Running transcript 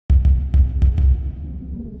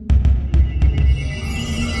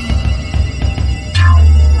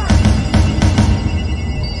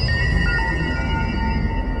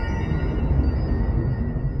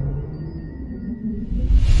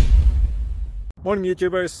Morning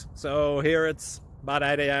YouTubers. So here it's about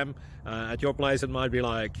 8 a.m. At your place it might be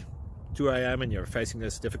like 2 a.m. and you're facing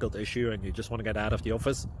this difficult issue and you just want to get out of the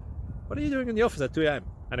office. What are you doing in the office at 2 a.m.?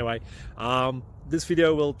 Anyway, this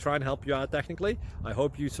video will try and help you out technically. I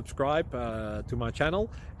hope you subscribe to my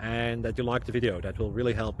channel and that you like the video. That will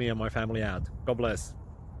really help me and my family out. God bless.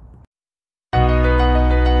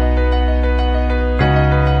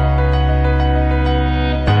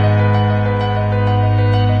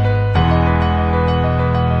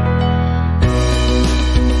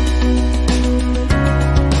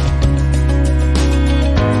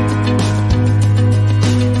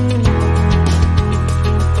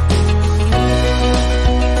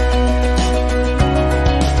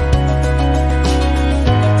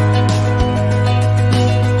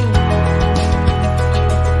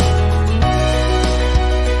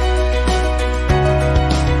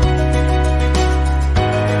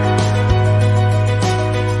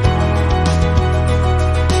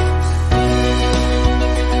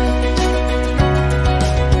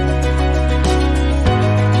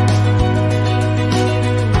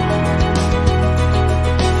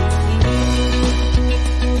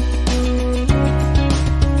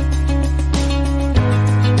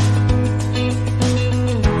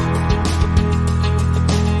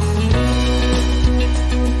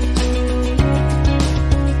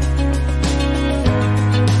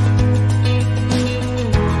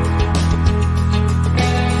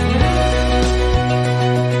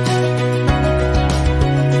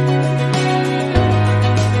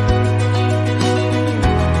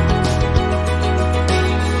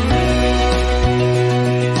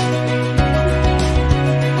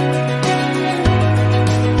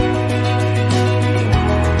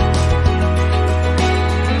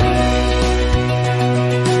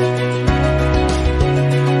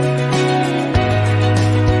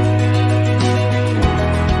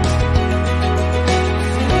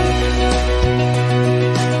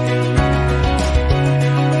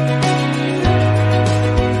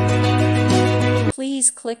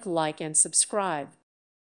 Please click like and subscribe.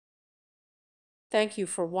 Thank you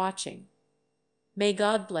for watching. May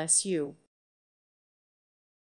God bless you.